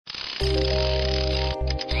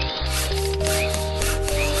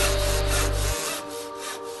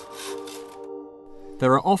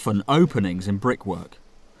There are often openings in brickwork.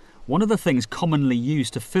 One of the things commonly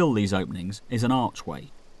used to fill these openings is an archway.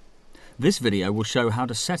 This video will show how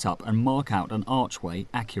to set up and mark out an archway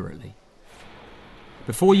accurately.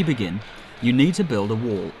 Before you begin, you need to build a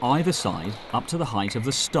wall either side up to the height of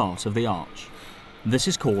the start of the arch. This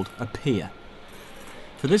is called a pier.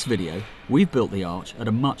 For this video, we've built the arch at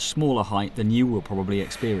a much smaller height than you will probably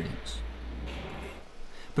experience.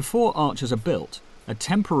 Before arches are built, a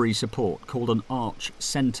temporary support called an arch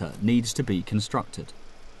centre needs to be constructed.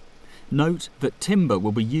 Note that timber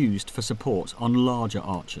will be used for support on larger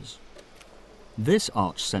arches. This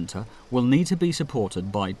arch centre will need to be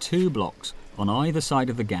supported by 2 blocks on either side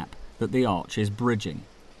of the gap that the arch is bridging.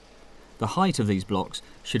 The height of these blocks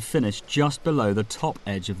should finish just below the top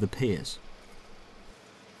edge of the piers.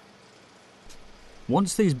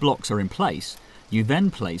 Once these blocks are in place, you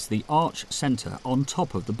then place the arch centre on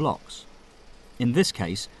top of the blocks. In this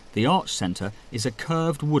case, the arch centre is a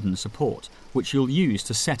curved wooden support which you'll use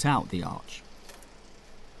to set out the arch.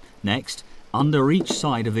 Next, under each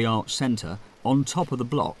side of the arch centre, on top of the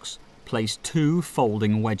blocks, place 2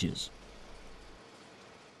 folding wedges.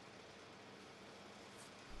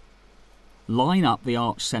 Line up the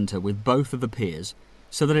arch centre with both of the piers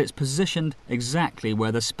so that it's positioned exactly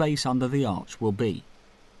where the space under the arch will be.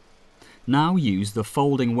 Now use the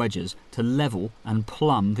folding wedges to level and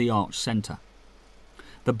plumb the arch centre.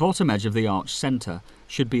 The bottom edge of the arch centre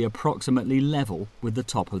should be approximately level with the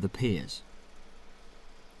top of the piers.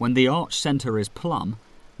 When the arch centre is plumb,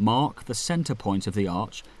 mark the centre point of the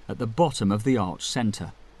arch at the bottom of the arch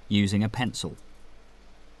centre using a pencil.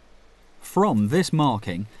 From this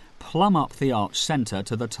marking, plumb up the arch centre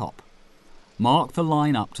to the top. Mark the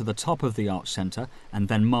line up to the top of the arch centre and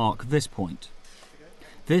then mark this point.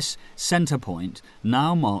 This centre point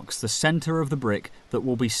now marks the centre of the brick that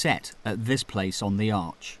will be set at this place on the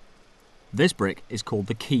arch. This brick is called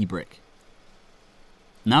the key brick.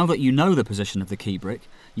 Now that you know the position of the key brick,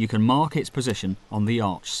 you can mark its position on the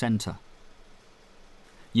arch centre.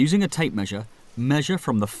 Using a tape measure, measure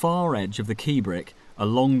from the far edge of the key brick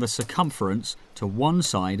along the circumference to one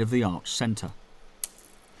side of the arch centre.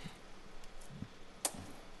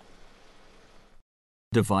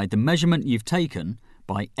 Divide the measurement you've taken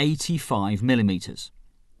by 85 millimetres.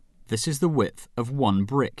 This is the width of one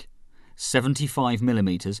brick, 75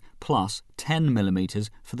 millimetres plus 10 millimetres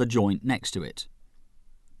for the joint next to it.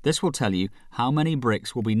 This will tell you how many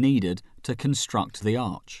bricks will be needed to construct the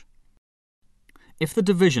arch. If the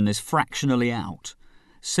division is fractionally out,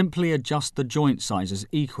 simply adjust the joint sizes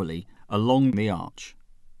equally along the arch.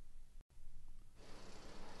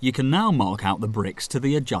 You can now mark out the bricks to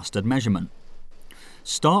the adjusted measurement.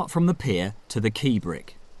 Start from the pier to the key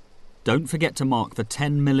brick. Don't forget to mark the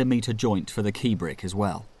 10 millimetre joint for the key brick as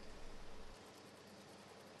well.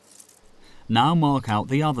 Now mark out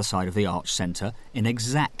the other side of the arch centre in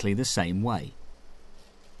exactly the same way.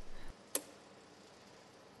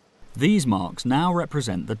 These marks now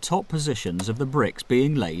represent the top positions of the bricks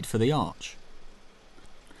being laid for the arch.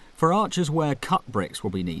 For arches where cut bricks will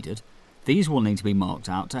be needed, these will need to be marked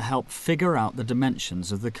out to help figure out the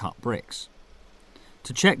dimensions of the cut bricks.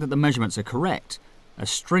 To check that the measurements are correct, a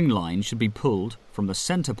string line should be pulled from the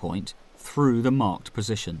centre point through the marked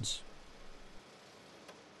positions.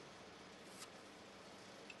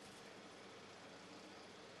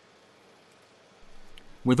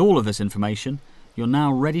 With all of this information, you're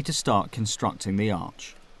now ready to start constructing the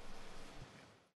arch.